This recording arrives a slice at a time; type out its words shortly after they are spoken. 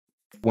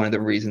One of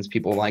the reasons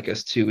people like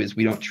us too is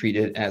we don't treat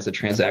it as a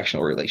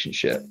transactional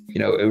relationship.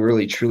 It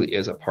really truly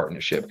is a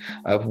partnership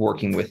of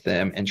working with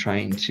them and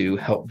trying to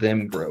help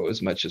them grow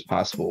as much as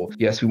possible.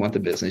 Yes, we want the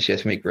business.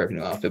 Yes, we make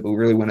revenue off it, but we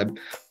really want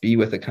to be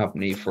with a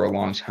company for a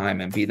long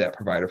time and be that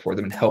provider for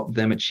them and help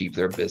them achieve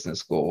their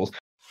business goals.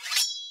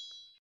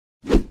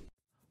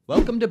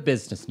 Welcome to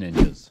Business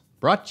Ninjas,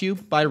 brought to you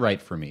by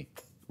WriteForMe,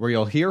 where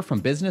you'll hear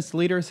from business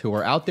leaders who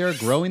are out there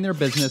growing their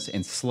business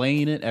and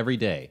slaying it every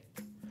day.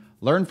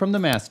 Learn from the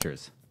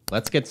masters.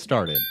 Let's get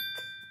started.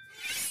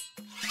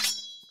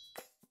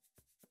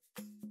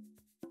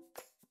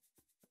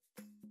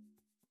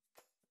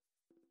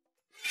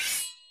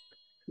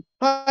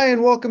 Hi,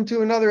 and welcome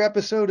to another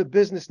episode of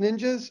Business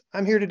Ninjas.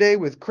 I'm here today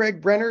with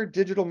Craig Brenner,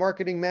 Digital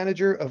Marketing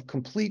Manager of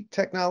Complete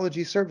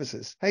Technology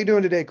Services. How you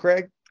doing today,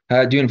 Craig?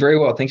 Doing very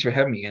well. Thanks for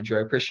having me, Andrew.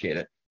 I appreciate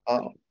it.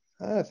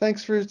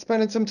 Thanks for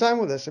spending some time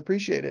with us.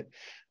 Appreciate it.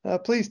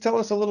 Please tell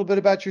us a little bit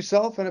about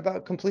yourself and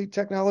about Complete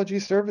Technology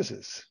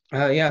Services. So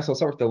I'll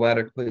start with the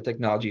latter. Complete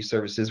Technology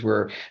Services.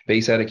 We're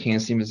based out of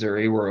Kansas City,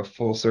 Missouri. We're a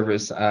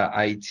full-service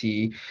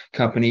IT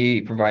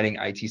company providing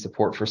IT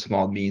support for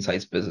small and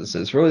medium-sized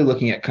businesses. Really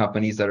looking at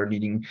companies that are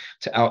needing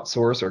to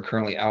outsource or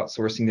currently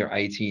outsourcing their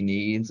IT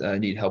needs,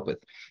 need help with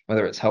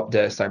whether it's help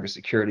desk,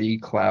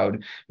 cybersecurity,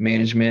 cloud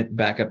management,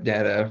 backup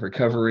data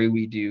recovery.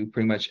 We do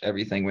pretty much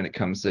everything when it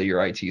comes to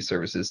your IT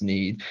services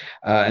need,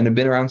 and have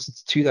been around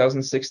since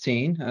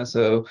 2016.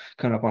 So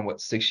coming up on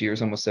 6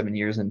 years, almost 7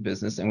 years in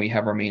business, and we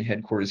have our main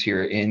headquarters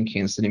here in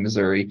Kansas City,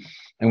 Missouri,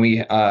 and we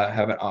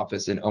have an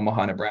office in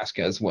Omaha,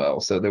 Nebraska as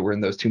well. So that we're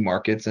in those two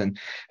markets, and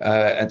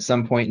at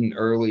some point in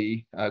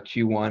early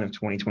Q1 of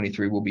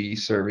 2023, we'll be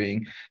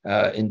serving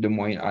in Des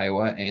Moines,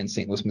 Iowa, and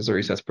St. Louis,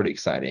 Missouri. So that's pretty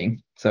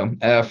exciting. So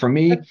for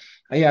me,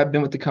 I've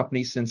been with the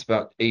company since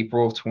about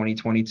April of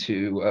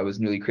 2022. I was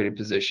newly created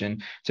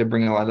position to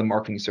bring a lot of the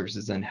marketing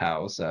services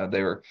in-house.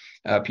 They were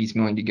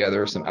piecemealing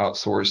together some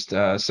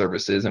outsourced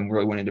services, and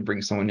really wanted to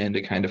bring someone in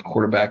to kind of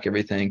quarterback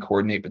everything,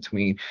 coordinate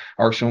between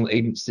our external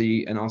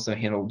agency, and also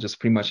handle just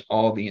pretty much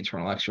all the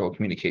internal external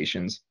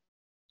communications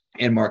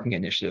and marketing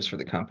initiatives for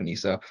the company.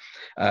 So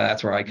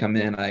that's where I come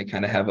in. I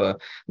kind of have a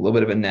little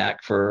bit of a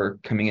knack for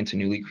coming into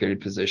newly created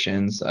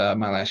positions.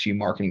 My last few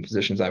marketing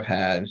positions I've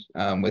had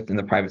within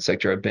the private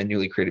sector have been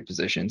newly created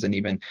positions. And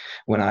even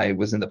when I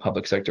was in the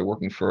public sector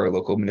working for a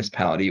local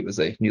municipality, it was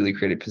a newly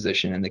created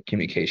position in the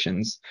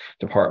communications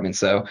department.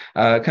 So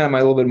kind of a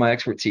little bit of my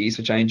expertise,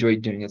 which I enjoy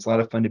doing. It's a lot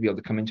of fun to be able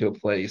to come into a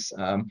place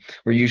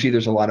where usually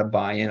there's a lot of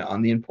buy-in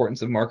on the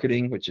importance of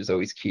marketing, which is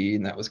always key.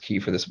 And that was key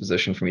for this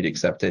position for me to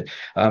accept it.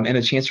 And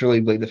a chance to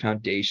really lay the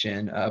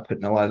foundation, put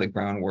in a lot of the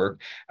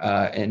groundwork,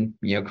 and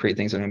create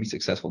things that are going to be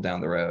successful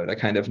down the road. I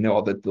kind of know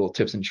all the little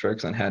tips and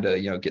tricks on how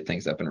to get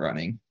things up and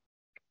running.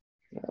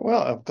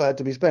 Well, I'm glad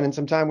to be spending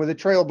some time with a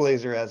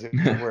trailblazer, as it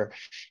were.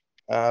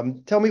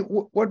 Tell me,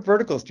 what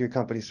verticals do your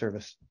company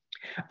service?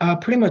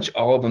 Pretty much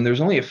all of them.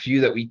 There's only a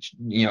few that we,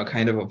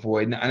 kind of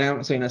avoid. And I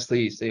don't say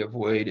necessarily say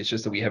avoid. It's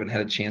just that we haven't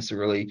had a chance to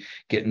really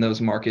get in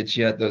those markets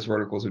yet. Those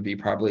verticals would be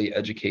probably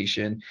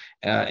education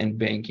and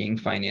banking.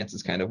 Finance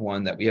is kind of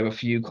one that we have a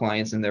few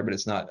clients in there, but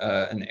it's not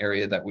an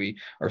area that we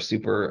are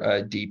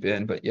super deep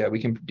in. But yeah,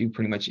 we can do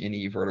pretty much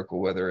any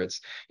vertical, whether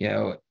it's,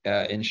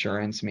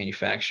 insurance,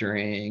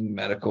 manufacturing,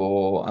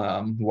 medical,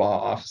 law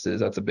offices.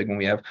 That's a big one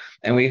we have.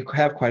 And we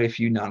have quite a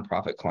few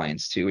nonprofit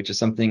clients too, which is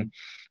something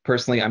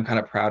personally I'm kind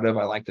of proud of.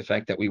 I like the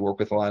fact that we work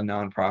with a lot of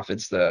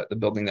nonprofits. The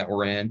building that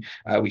we're in,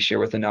 we share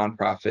with a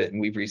nonprofit, and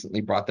we've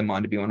recently brought them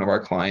on to be one of our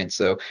clients.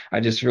 So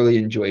I just really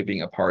enjoy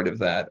being a part of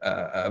that,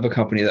 of a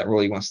company that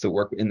really wants to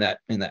work in that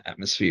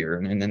atmosphere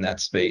and in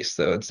that space.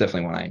 So it's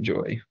definitely one I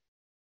enjoy.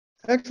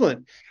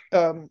 Excellent.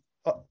 Of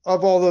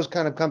all those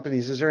kind of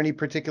companies, is there any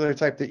particular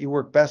type that you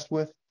work best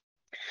with?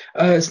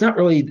 It's not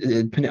really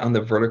dependent on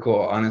the vertical,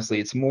 honestly.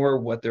 It's more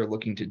what they're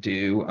looking to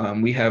do.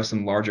 We have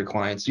some larger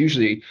clients,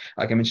 usually,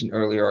 like I mentioned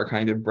earlier, our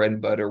kind of bread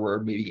and butter, where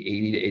maybe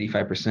 80 to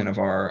 85% of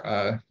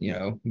our,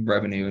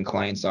 revenue and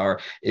clients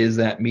is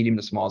that medium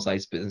to small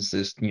size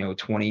businesses,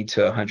 20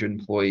 to 100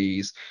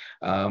 employees,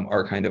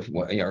 are kind of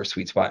what our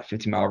sweet spot,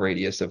 50-mile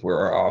radius of where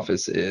our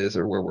office is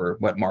or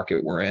what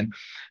market we're in.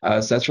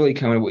 So that's really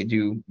kind of what we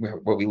do,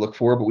 what we look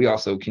for. But we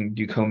also can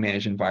do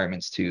co-managed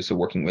environments too. So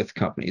working with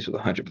companies with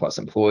 100 plus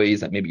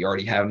employees that maybe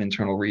already have an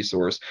internal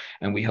resource,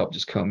 and we help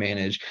just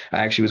co-manage. I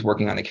actually was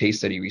working on a case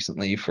study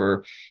recently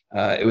for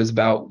it was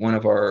about one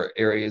of our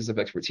areas of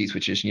expertise,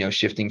 which is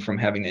shifting from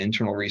having an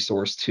internal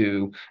resource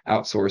to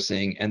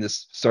outsourcing. And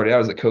this started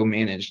out as a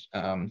co-managed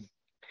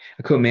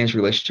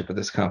relationship with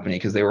this company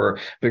because they were a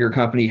bigger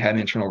company, had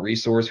an internal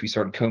resource. We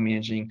started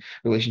co-managing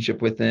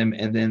relationship with them,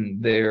 and then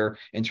their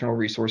internal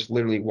resource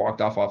literally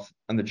walked off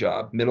on the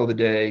job, middle of the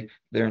day.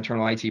 Their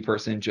internal IT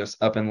person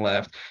just up and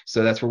left.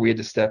 So that's where we had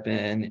to step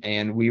in,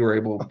 and we were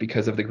able,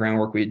 because of the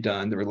groundwork we had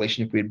done, the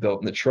relationship we had built,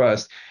 and the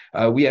trust,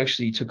 we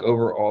actually took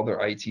over all their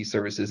IT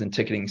services and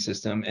ticketing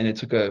system, and it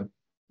took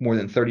more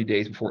than 30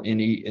 days before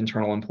any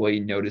internal employee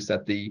noticed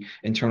that the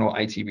internal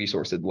IT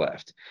resource had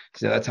left.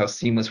 So that's how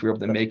seamless we were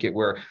able to make it,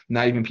 where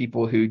not even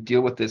people who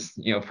deal with this,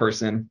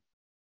 person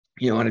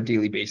on a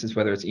daily basis,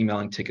 whether it's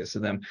emailing tickets to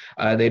them.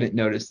 They didn't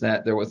notice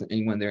that there wasn't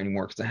anyone there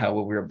anymore because of how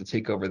well we were able to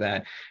take over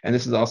that. And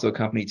this is also a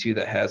company too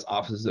that has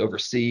offices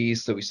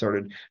overseas. So we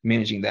started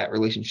managing that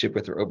relationship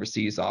with their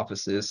overseas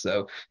offices.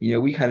 So,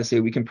 we kind of say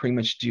we can pretty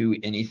much do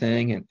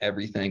anything and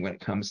everything when it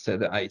comes to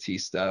the IT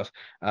stuff,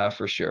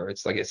 for sure.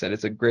 It's like I said,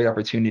 it's a great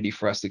opportunity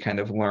for us to kind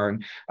of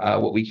learn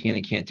what we can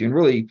and can't do and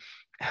really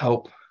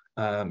help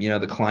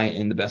the client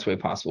in the best way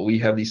possible. We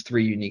have these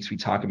three uniques we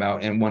talk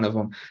about, and one of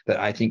them that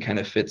I think kind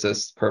of fits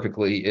us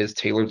perfectly is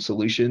tailored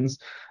solutions.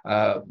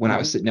 When I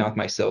was sitting down with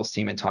my sales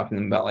team and talking to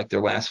them about like their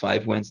last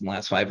 5 wins and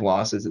last 5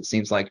 losses, it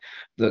seems like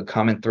the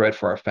common thread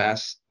for our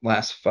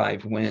last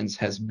 5 wins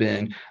has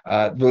been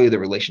really the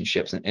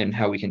relationships and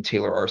how we can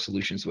tailor our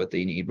solutions to what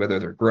they need, whether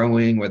they're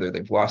growing, whether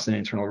they've lost an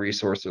internal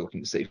resource, they're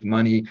looking to save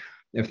money,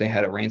 if they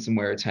had a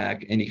ransomware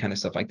attack, any kind of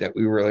stuff like that.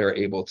 We really are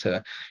able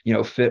to,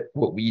 fit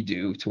what we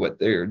do to what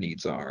their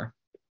needs are.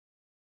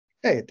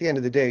 Hey, at the end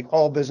of the day,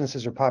 all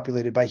businesses are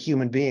populated by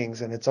human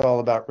beings, and it's all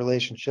about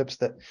relationships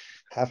that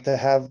have to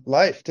have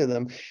life to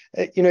them.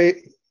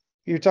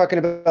 You're talking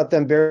about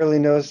them barely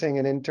noticing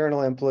an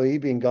internal employee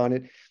being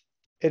gone.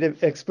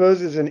 It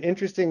exposes an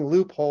interesting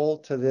loophole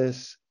to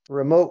this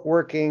remote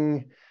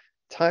working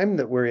time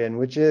that we're in,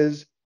 which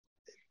is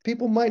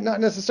people might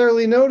not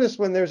necessarily notice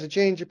when there's a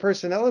change of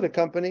personnel at a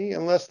company,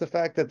 unless the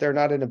fact that they're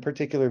not in a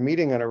particular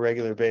meeting on a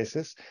regular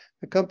basis.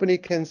 The company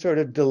can sort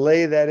of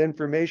delay that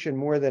information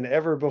more than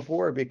ever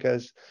before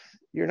because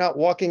you're not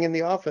walking in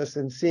the office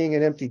and seeing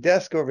an empty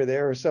desk over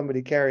there or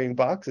somebody carrying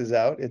boxes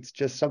out. It's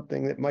just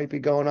something that might be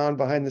going on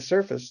behind the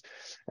surface.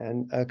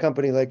 And a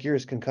company like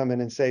yours can come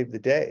in and save the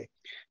day.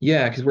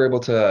 Yeah, because we're able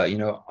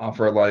to,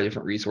 offer a lot of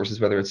different resources,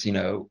 whether it's,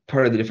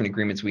 part of the different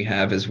agreements we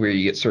have is where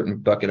you get certain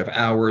bucket of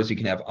hours. You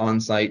can have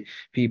on-site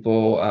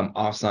people,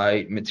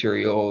 off-site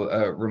material,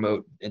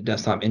 remote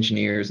desktop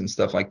engineers and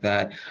stuff like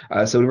that.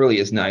 So it really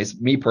is nice.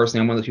 Me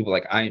personally, I'm one of those people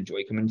like I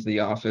enjoy coming to the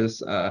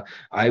office.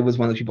 I was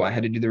one of the people I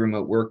had to do the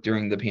remote work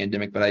during the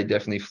pandemic, but I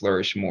definitely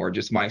flourish more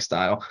just my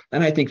style.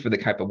 And I think for the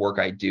type of work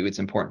I do, it's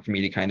important for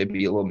me to kind of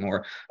be a little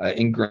more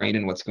ingrained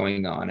in what's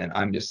going on. And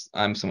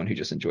I'm someone who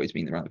just enjoys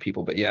being around the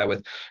people. But yeah,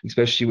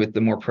 especially with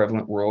the more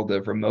prevalent world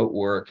of remote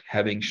work,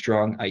 having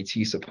strong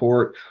IT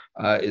support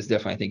is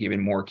definitely, I think, even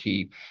more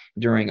key.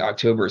 During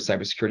October,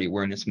 Cybersecurity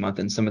Awareness Month,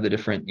 and some of the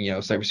different,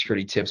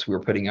 cybersecurity tips we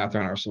were putting out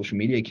there on our social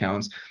media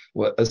accounts,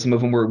 some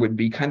of them would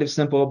be kind of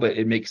simple, but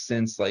it makes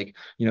sense. Like,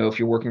 if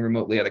you're working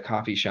remotely at a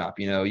coffee shop,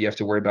 you have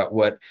to worry about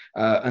what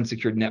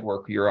unsecured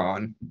network you're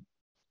on,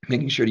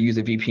 making sure to use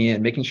a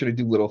VPN, making sure to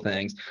do little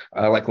things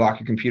like lock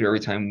your computer every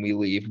time we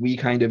leave. We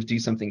kind of do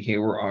something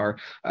here where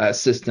our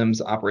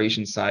systems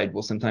operations side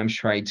will sometimes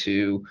try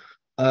to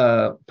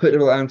put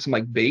it on some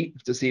like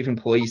bait to see if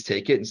employees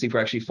take it and see if we're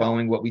actually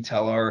following what we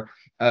tell our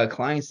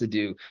clients to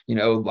do,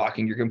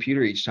 locking your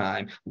computer each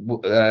time.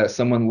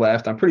 Someone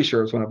left, I'm pretty sure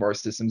it was one of our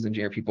systems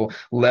engineer people,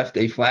 left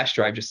a flash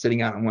drive just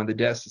sitting out on one of the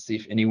desks to see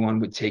if anyone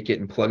would take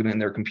it and plug it in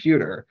their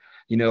computer.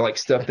 Like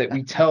stuff that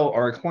we tell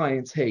our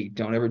clients, hey,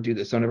 don't ever do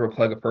this. Don't ever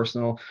plug a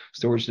personal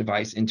storage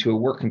device into a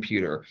work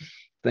computer,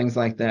 things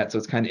like that. So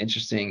it's kind of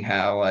interesting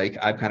how like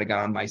I've kind of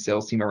got on my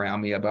sales team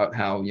around me about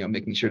how,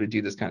 making sure to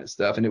do this kind of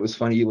stuff. And it was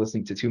funny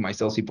listening to two of my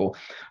salespeople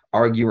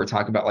argue or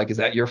talk about like, is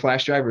that your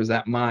flash drive or is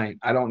that mine?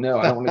 I don't know.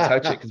 I don't want to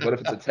touch it because what if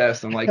it's a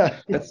test? I'm like,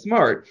 that's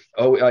smart.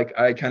 Oh, like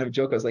I kind of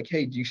joke. I was like,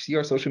 hey, do you see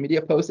our social media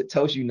post? It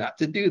tells you not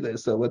to do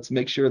this. So let's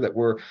make sure that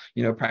we're,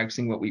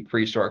 practicing what we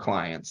preach to our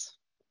clients.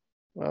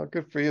 Well,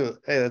 good for you.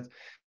 Hey,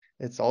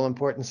 it's all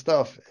important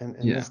stuff. And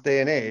in Yeah. this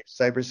day and age,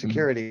 Mhm.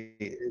 cybersecurity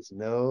is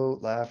no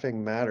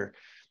laughing matter.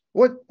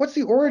 What's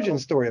the origin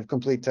story of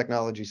Complete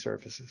Technology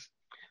Services?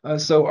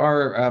 So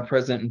our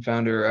president and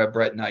founder,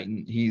 Brett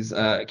Knighton, he's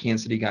a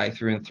Kansas City guy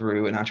through and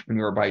through, an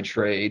entrepreneur by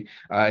trade.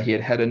 He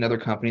had another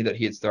company that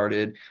he had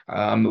started,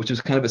 which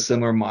was kind of a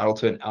similar model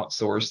to an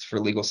outsourced for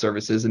legal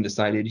services, and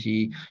decided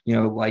he,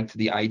 liked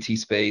the IT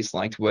space,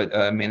 liked what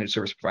managed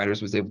service providers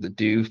was able to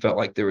do, felt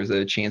like there was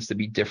a chance to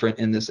be different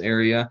in this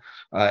area,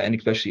 and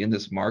especially in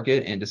this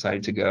market, and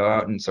decided to go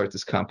out and start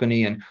this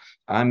company. And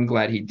I'm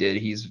glad he did.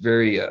 He's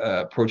very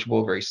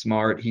approachable, very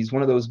smart. He's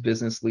one of those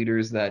business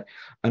leaders that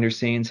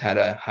understands how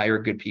to hire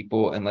good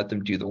people and let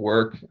them do the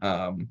work,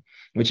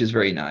 which is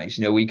very nice.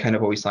 We kind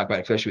of always talk about,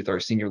 especially with our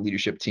senior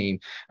leadership team,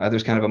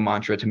 there's kind of a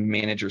mantra to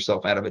manage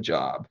yourself out of a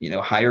job.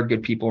 Hire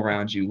good people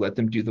around you, let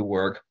them do the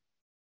work,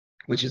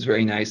 which is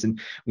very nice. And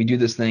we do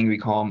this thing we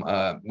call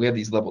them, we have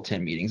these level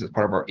 10 meetings as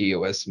part of our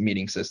EOS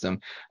meeting system.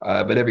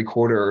 But every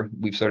quarter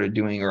we've started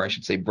doing, or I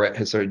should say Brett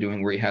has started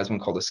doing, where he has one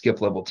called a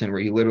skip level 10,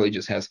 where he literally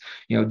just has,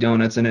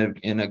 donuts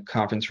in a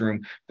conference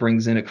room,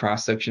 brings in a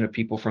cross section of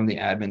people from the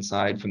admin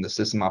side, from the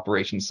system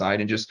operations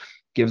side, and just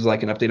gives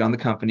like an update on the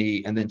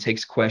company, and then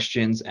takes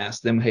questions, asks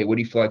them, hey, what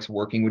do you feel like's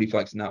working? What do you feel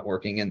like's not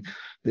working? And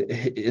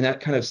that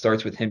kind of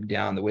starts with him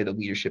down, the way the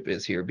leadership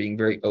is here, being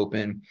very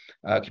open,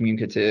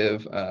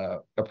 communicative,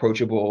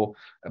 approachable,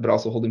 but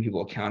also holding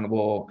people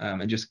accountable,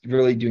 and just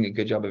really doing a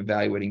good job of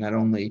evaluating not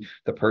only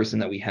the person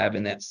that we have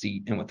in that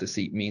seat and what the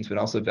seat means, but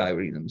also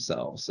evaluating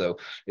themselves. So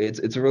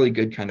it's a really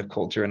good kind of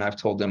culture. And I've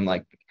told them,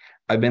 like,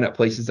 I've been at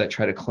places that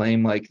try to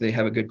claim like they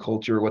have a good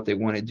culture, what they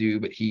want to do,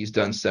 but he's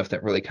done stuff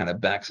that really kind of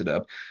backs it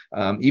up.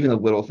 Even the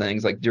little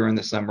things like during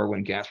the summer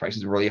when gas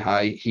prices were really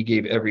high, he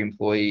gave every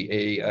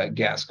employee a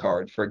gas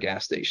card for a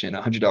gas station,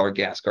 $100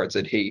 gas card.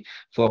 Said, "Hey,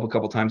 fill up a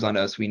couple times on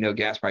us. We know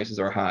gas prices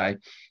are high.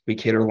 We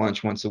cater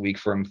lunch once a week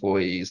for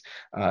employees.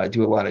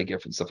 Do a lot of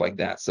different stuff like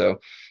that." So,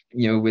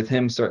 with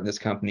him starting this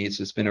company, it's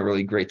just been a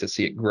really great to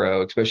see it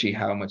grow, especially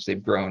how much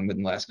they've grown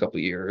within the last couple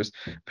of years.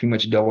 Pretty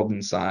much doubled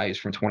in size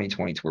from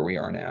 2020 to where we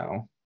are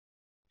now.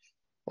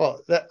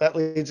 Well, that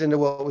leads into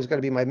what was going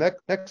to be my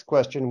next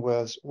question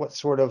was what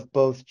sort of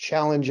both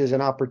challenges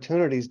and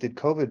opportunities did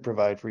COVID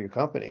provide for your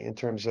company in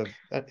terms of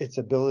its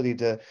ability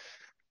to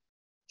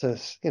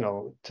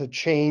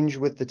change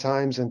with the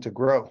times and to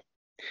grow?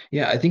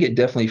 Yeah, I think it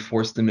definitely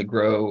forced them to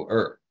grow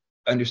or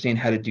understand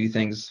how to do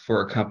things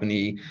for a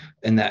company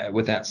and that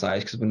with that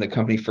size. Because when the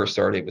company first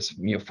started, it was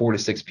 4 to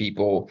 6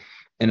 people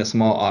in a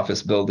small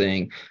office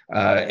building,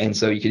 and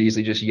so you could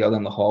easily just yell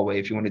down the hallway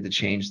if you wanted to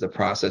change the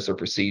process or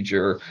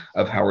procedure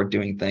of how we're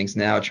doing things.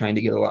 Now, trying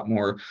to get a lot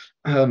more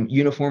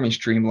uniform and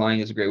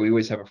streamlined is great. We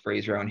always have a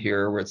phrase around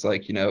here where it's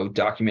like,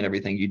 document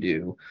everything you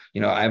do.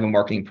 I have a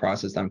marketing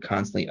process I'm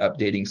constantly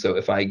updating. So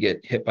if I get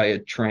hit by a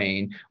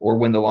train or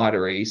win the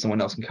lottery,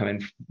 someone else can come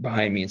in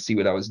behind me and see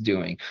what I was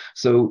doing.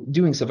 So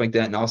doing stuff like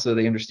that. And also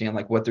they understand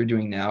like what they're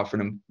doing now for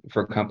them,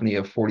 for a company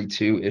of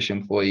 42-ish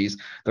employees,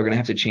 they're going to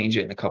have to change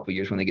it in a couple of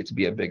years when they get to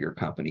be a bigger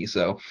company.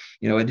 So,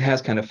 it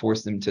has kind of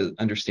forced them to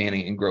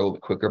understanding and grow a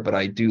bit quicker, but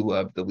I do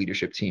love the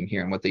leadership team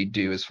here and what they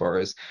do as far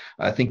as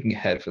thinking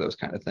ahead for those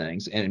kind of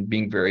things and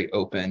being very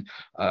open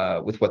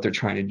with what they're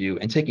trying to do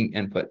and taking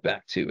input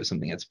back too is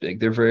something that's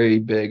big. They're very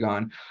big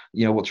on,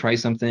 we'll try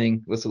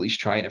something, let's at least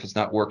try it. If it's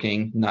not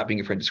working, not being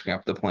afraid to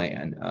scrap the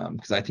plan.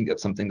 Because I think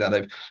that's something that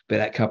I've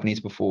been at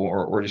companies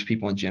before or just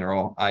people in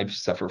general. I've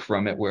suffered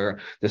from it where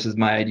this is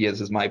my idea,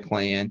 this is my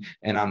plan,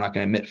 and I'm not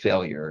going to admit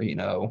failure.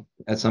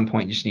 At some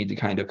point you just need to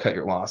kind of cut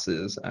your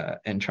losses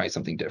and try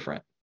something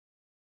different.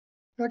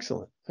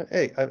 Excellent.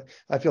 Hey,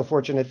 I feel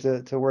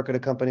fortunate to work at a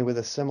company with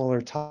a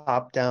similar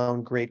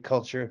top-down great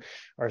culture.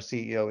 Our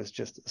CEO is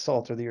just a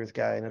salt of the earth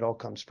guy, and it all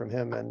comes from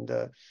him. And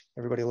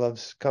everybody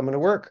loves coming to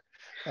work.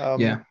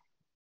 Yeah.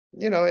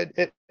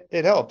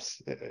 It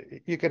helps.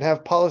 You can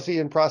have policy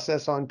and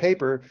process on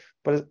paper,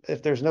 but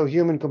if there's no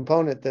human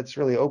component that's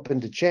really open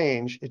to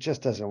change, it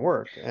just doesn't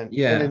work. And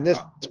Yeah. in this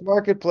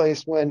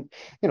marketplace, when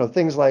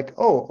things like,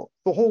 oh,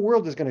 the whole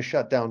world is going to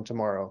shut down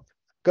tomorrow,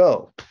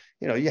 go.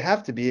 You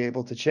have to be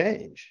able to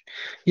change.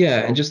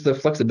 Yeah, and So just the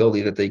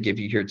flexibility that they give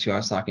you here too. I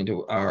was talking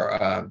to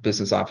our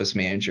business office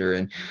manager,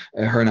 and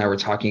her and I were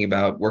talking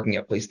about working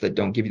at places that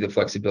don't give you the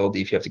flexibility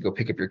if you have to go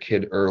pick up your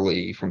kid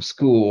early from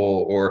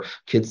school or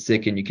kid's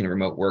sick and you can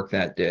remote work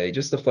that day.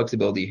 Just the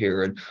flexibility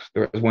here. And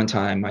there was one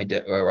time I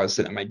was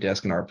sitting at my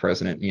desk and our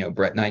president,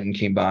 Brett Knighton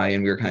came by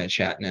and we were kind of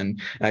chatting,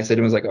 and I said to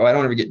him, I was like, "Oh, I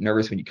don't ever get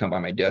nervous when you come by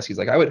my desk." He's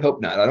like, "I would hope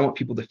not. I don't want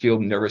people to feel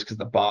nervous because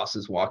the boss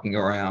is walking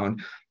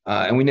around."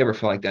 And we never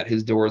feel like that.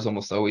 His door is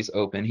almost always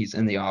open. He's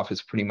in the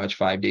office pretty much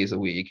 5 days a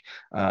week,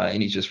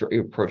 and he's just very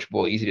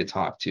approachable, easy to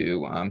talk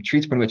to.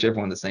 Treats pretty much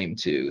everyone the same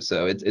too.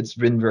 So it's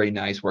been very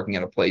nice working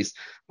at a place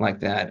like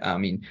that. I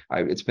mean,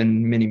 it's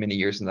been many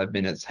years since I've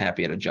been as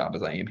happy at a job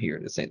as I am here,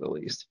 to say the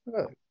least.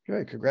 oh,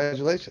 great,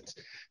 congratulations.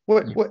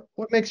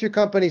 What makes your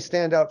company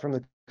stand out from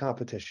the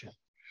competition?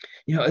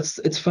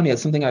 It's funny.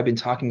 It's something I've been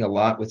talking a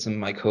lot with some of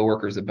my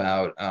coworkers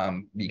about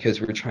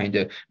because we're trying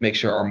to make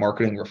sure our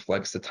marketing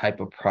reflects the type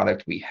of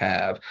product we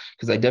have.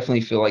 Because I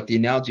definitely feel like the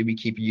analogy we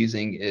keep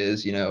using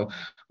is,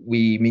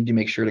 we need to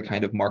make sure to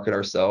kind of market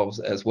ourselves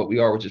as what we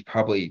are, which is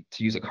probably,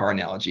 to use a car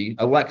analogy,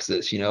 a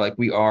Lexus. Like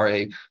we are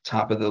a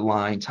top of the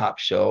line, top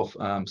shelf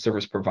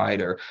service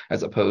provider,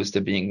 as opposed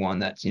to being one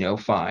that's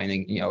fine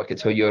and like a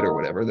Toyota or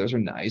whatever. Those are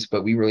nice,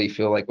 but we really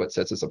feel like what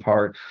sets us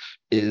apart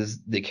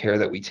is the care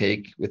that we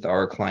take with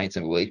our clients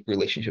and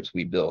relationships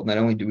we build. Not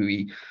only do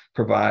we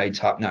provide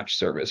top-notch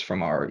service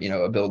from our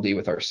ability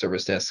with our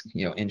service desk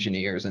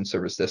engineers and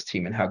service desk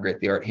team and how great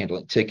they are at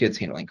handling tickets,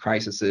 handling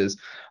crises,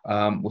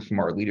 from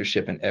our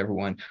leadership and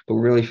everyone, but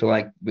we really feel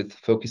like with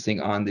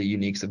focusing on the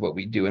uniques of what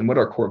we do and what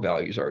our core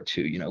values are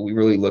too. We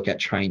really look at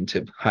trying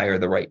to hire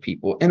the right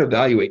people and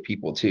evaluate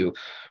people too.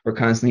 We're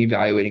constantly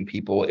evaluating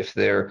people if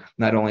they're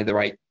not only the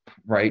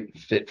right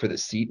fit for the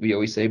seat, we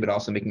always say, but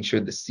also making sure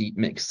the seat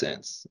makes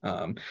sense.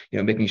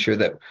 Making sure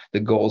that the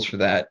goals for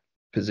that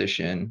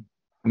position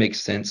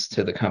makes sense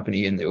to the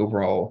company and the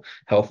overall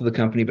health of the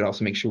company, but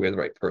also make sure we have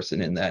the right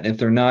person in that. And if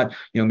they're not,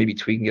 maybe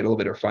tweaking it a little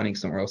bit or finding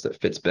somewhere else that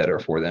fits better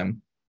for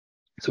them.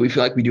 So we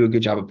feel like we do a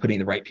good job of putting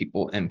the right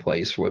people in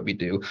place for what we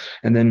do.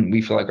 And then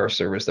we feel like our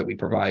service that we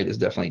provide is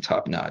definitely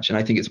top notch. And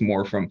I think it's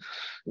more from,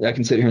 I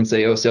can sit here and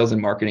say, oh, sales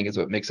and marketing is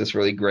what makes us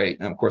really great.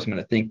 And of course, I'm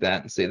going to think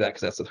that and say that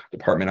because that's the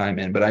department I'm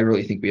in. But I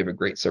really think we have a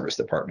great service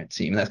department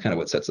team. And that's kind of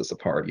what sets us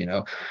apart.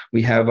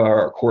 We have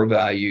our core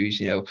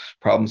values,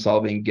 problem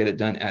solving, get it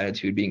done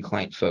attitude, being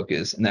client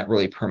focused. And that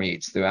really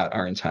permeates throughout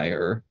our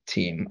entire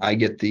team. I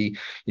get the,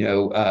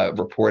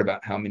 report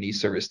about how many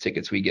service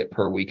tickets we get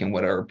per week and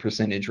what our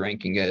percentage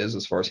ranking is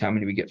as far as how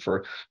many we get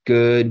for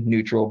good,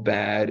 neutral,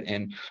 bad,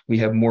 and we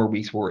have more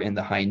weeks where we're in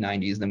the high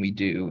 90s than we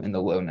do in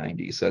the low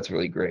 90s. So that's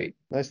really great.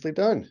 Nicely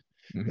done.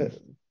 Mm-hmm.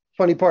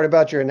 Funny part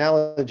about your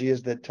analogy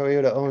is that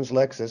Toyota owns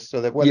Lexus,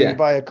 so that whether you Yeah.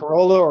 buy a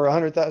Corolla or a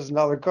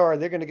 $100,000 car,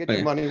 they're going to get Oh, your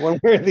yeah. money one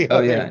way or the Oh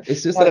other. yeah,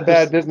 it's just Not a that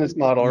bad business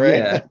model,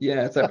 right?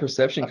 yeah, it's that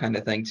perception kind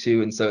of thing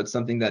too. And so it's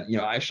something that,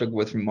 I struggle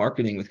with from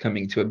marketing with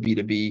coming to a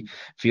B2B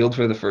field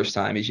for the first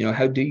time is,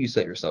 how do you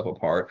set yourself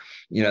apart?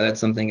 That's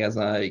something as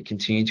I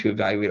continue to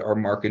evaluate our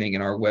marketing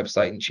and our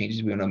website and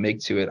changes we want to make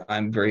to it,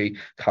 I'm very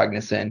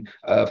cognizant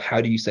of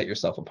how do you set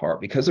yourself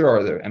apart, because there are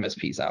other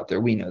MSPs out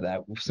there. We know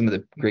that some of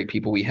the great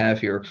people we have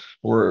here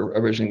were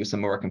originally with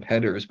some of our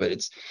competitors, but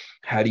it's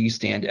how do you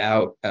stand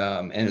out?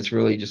 And it's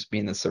really just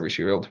being the service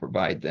you're able to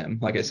provide them.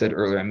 Like I said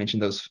earlier, I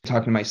mentioned those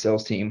talking to my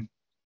sales team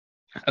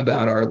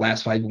about our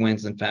last 5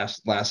 wins and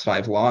last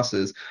 5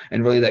 losses,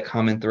 and really that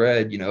common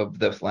thread,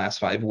 the last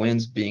 5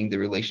 wins being the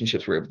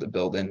relationships we're able to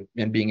build and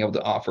being able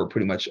to offer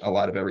pretty much a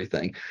lot of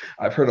everything.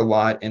 I've heard a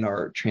lot in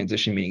our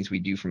transition meetings we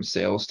do from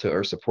sales to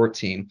our support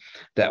team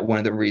that one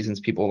of the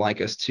reasons people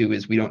like us too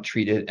is we don't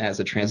treat it as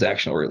a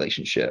transactional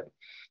relationship.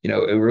 It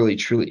really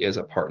truly is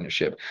a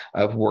partnership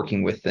of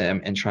working with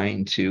them and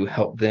trying to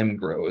help them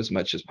grow as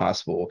much as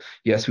possible.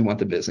 Yes, we want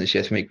the business.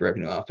 Yes, we make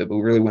revenue off it, but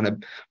we really want to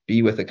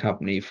be with a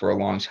company for a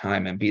long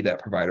time and be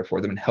that provider for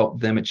them and help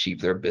them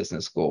achieve their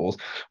business goals.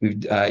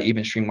 We've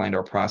even streamlined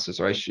our process,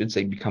 or I should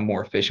say, become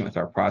more efficient with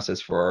our process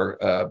for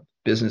our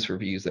business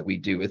reviews that we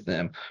do with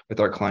them, with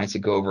our clients, to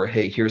go over,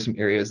 hey, here's some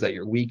areas that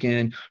you're weak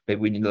in. Maybe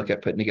we need to look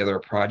at putting together a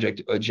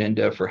project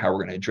agenda for how we're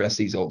going to address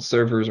these old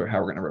servers, or how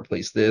we're going to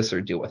replace this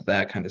or deal with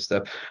that kind of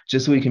stuff,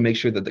 just so we can make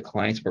sure that the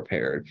client's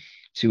prepared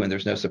too, and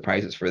there's no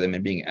surprises for them,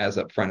 and being as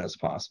upfront as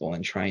possible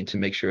and trying to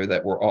make sure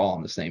that we're all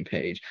on the same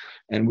page.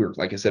 And we're,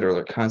 like I said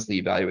earlier, constantly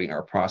evaluating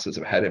our process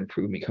of how to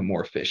improve and become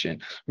more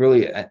efficient,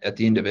 really at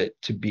the end of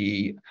it, to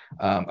be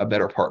a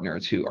better partner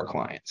to our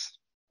clients.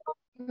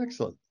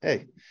 Excellent.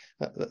 Hey,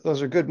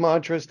 those are good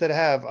mantras to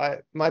have.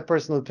 My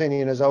personal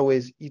opinion is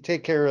always, you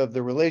take care of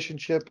the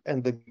relationship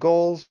and the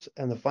goals,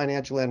 and the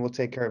financial end will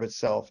take care of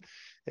itself.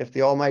 If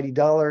the almighty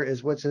dollar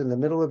is what's in the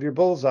middle of your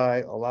bullseye,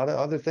 a lot of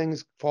other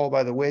things fall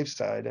by the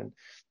wayside, and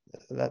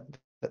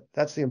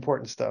that's the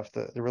important stuff,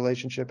 the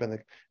relationship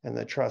and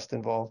the trust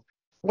involved.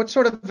 What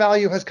sort of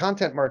value has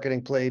content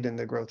marketing played in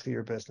the growth of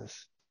your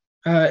business?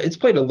 It's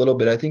played a little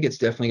bit. I think it's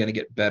definitely going to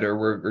get better.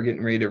 We're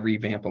getting ready to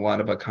revamp a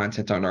lot of our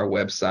content on our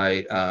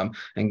website,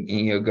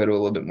 and go to a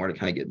little bit more to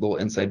kind of get a little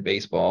inside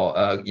baseball,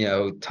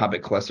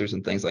 topic clusters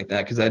and things like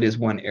that, because that is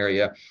one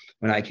area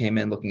when I came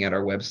in looking at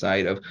our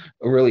website of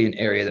really an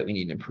area that we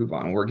need to improve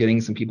on. We're getting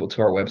some people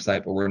to our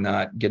website, but we're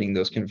not getting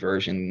those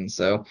conversions.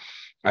 So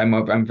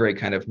I'm very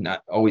kind of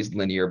not always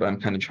linear, but I'm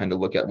kind of trying to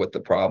look at what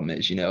the problem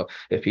is.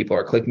 If people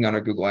are clicking on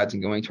our Google ads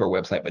and going to our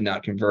website but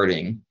not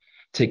converting,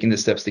 taking the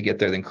steps to get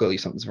there, then clearly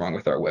something's wrong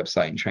with our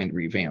website and trying to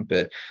revamp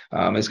it.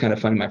 It's kind of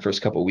funny. My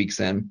first couple of weeks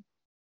in,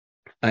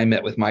 I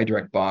met with my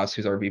direct boss,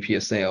 who's our VP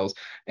of sales,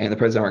 and the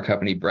president of our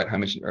company, Brett, who I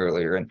mentioned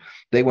earlier. And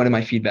they wanted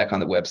my feedback on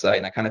the website.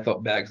 And I kind of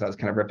felt bad because I was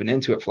kind of ripping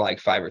into it for like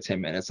 5 or 10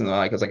 minutes. And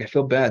I was like, I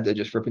feel bad to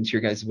just rip into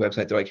your guys'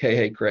 website. They're like,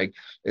 hey, Craig,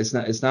 it's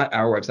not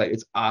our website.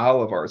 It's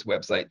all of ours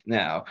website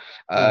now.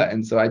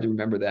 And so I do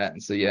remember that.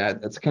 And so, yeah,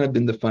 that's kind of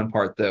been the fun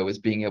part, though, is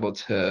being able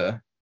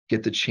to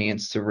get the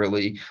chance to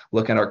really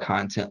look at our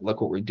content, look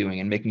what we're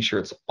doing, and making sure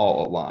it's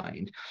all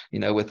aligned.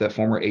 With a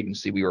former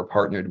agency we were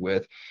partnered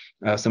with,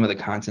 some of the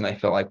content I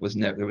felt like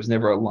there was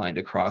never aligned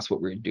across what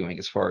we were doing,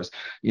 as far as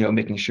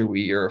making sure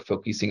we are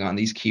focusing on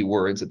these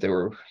keywords, that they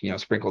were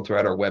sprinkled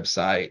throughout our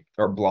website,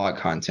 our blog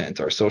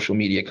content, our social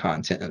media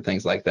content, and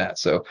things like that.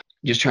 So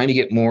just trying to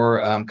get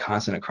more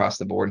content across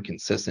the board and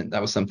consistent.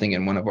 That was something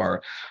in one of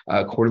our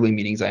quarterly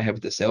meetings I have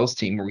with the sales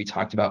team, where we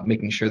talked about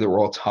making sure that we're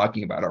all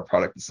talking about our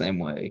product the same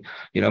way,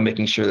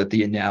 making sure that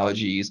the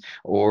analogies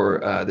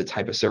or the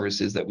type of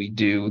services that we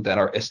do, that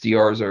our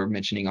SDRs are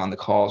mentioning on the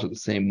calls, are the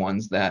same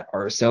ones that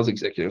our sales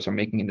executives are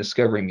making in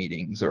discovery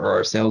meetings, or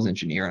our sales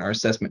engineer in our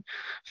assessment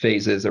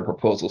phases or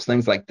proposals,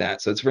 things like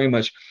that. So it's very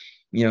much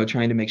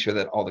trying to make sure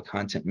that all the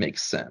content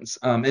makes sense,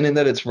 and in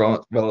that it's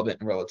relevant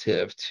and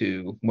relative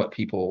to what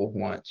people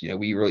want.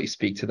 We really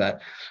speak to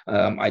that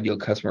ideal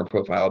customer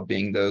profile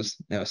being those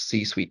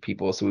C-suite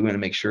people. So we want to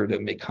make sure to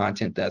make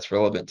content that's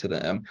relevant to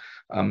them,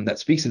 that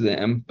speaks to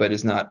them, but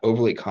is not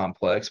overly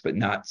complex, but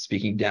not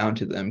speaking down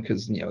to them,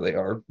 because they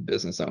are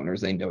business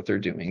owners. They know what they're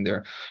doing.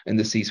 They're in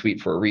the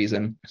C-suite for a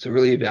reason. So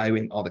really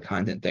evaluating all the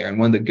content there. And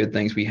one of the good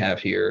things we have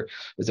here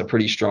is a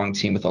pretty strong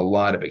team with a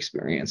lot of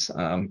experience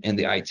in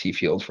the IT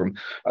field from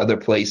other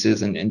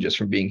places, and just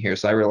from being here.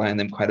 So I rely on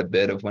them quite a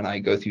bit of when I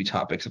go through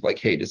topics of like,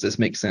 hey, does this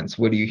make sense?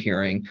 What are you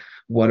hearing?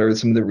 What are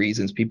some of the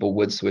reasons people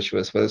would switch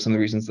with us? What are some of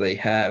the reasons they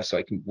have? So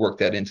I can work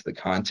that into the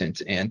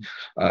content and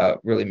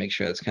really make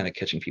sure that's kind of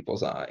catching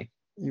people's eye.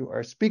 You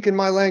are speaking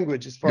my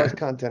language as far as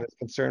content is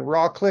concerned.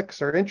 Raw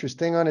clicks are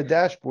interesting on a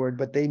dashboard,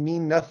 but they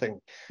mean nothing.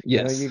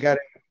 Yes. You got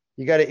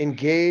to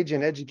engage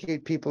and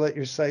educate people at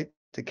your site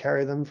to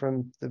carry them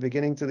from the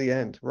beginning to the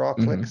end. Raw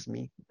clicks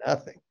mean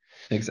nothing.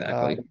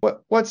 Exactly.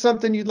 What's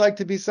something you'd like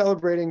to be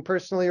celebrating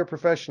personally or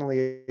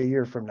professionally a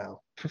year from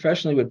now?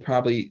 Professionally would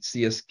probably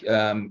see us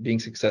being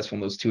successful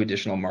in those two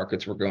additional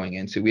markets we're going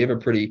into. We have a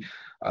pretty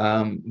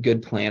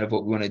good plan of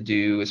what we want to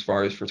do as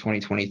far as for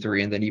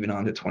 2023 and then even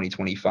on to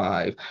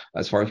 2025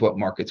 as far as what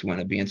markets we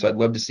want to be in. So I'd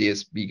love to see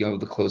us be able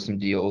to close some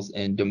deals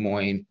in Des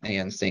Moines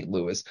and St.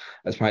 Louis.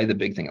 That's probably the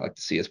big thing I'd like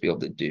to see us be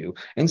able to do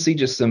and see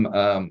just some,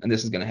 and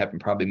this is going to happen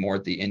probably more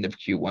at the end of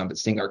Q1, but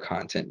seeing our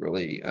content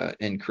really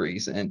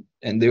increase and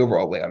the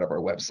overall layout of our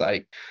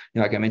website.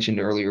 Like I mentioned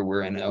earlier,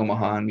 we're in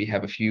Omaha and we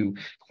have a few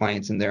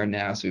clients in there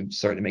now. So we've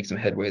started to make some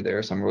headway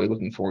there. So I'm really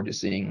looking forward to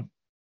seeing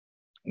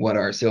what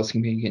our sales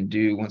community can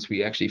do once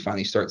we actually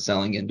finally start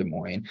selling in Des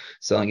Moines,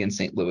 selling in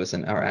St. Louis,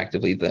 and are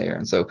actively there.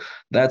 And so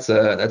that's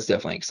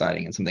definitely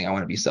exciting and something I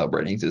want to be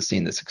celebrating, to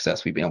seeing the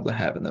success we've been able to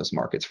have in those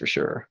markets for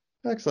sure.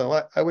 Excellent.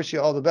 Well, I wish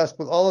you all the best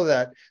with all of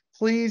that.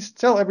 Please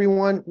tell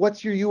everyone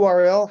what's your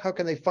URL, how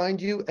can they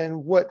find you,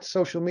 and what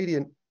social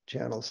media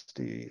channels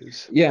do you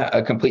use? Yeah,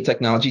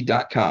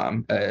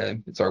 completetechnology.com.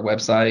 It's our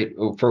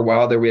website. For a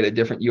while there, we had a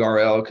different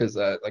URL because,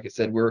 like I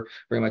said, we're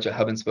very much a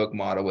hub and spoke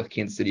model with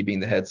Kansas City being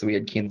the head. So we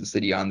had Kansas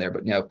City on there,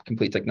 but now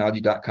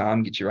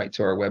completetechnology.com gets you right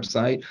to our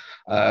website.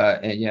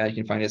 And yeah, you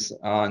can find us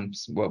on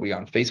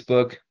on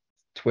Facebook,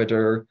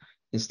 Twitter,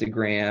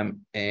 Instagram,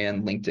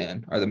 and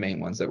LinkedIn are the main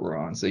ones that we're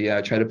on. So yeah,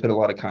 I try to put a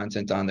lot of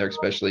content on there,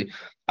 especially,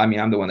 I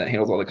mean, I'm the one that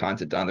handles all the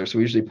content on there. So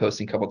we're usually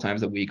posting a couple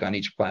times a week on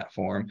each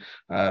platform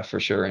for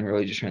sure. And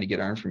really just trying to get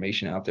our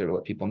information out there to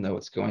let people know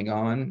what's going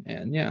on.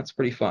 And yeah, it's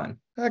pretty fun.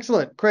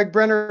 Excellent. Craig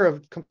Brenner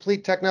of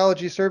Complete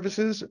Technology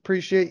Services.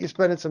 Appreciate you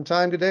spending some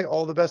time today.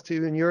 All the best to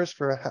you and yours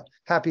for a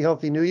happy,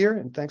 healthy new year.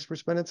 And thanks for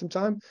spending some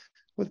time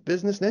with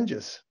Business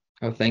Ninjas.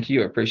 Oh, thank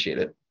you. I appreciate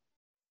it.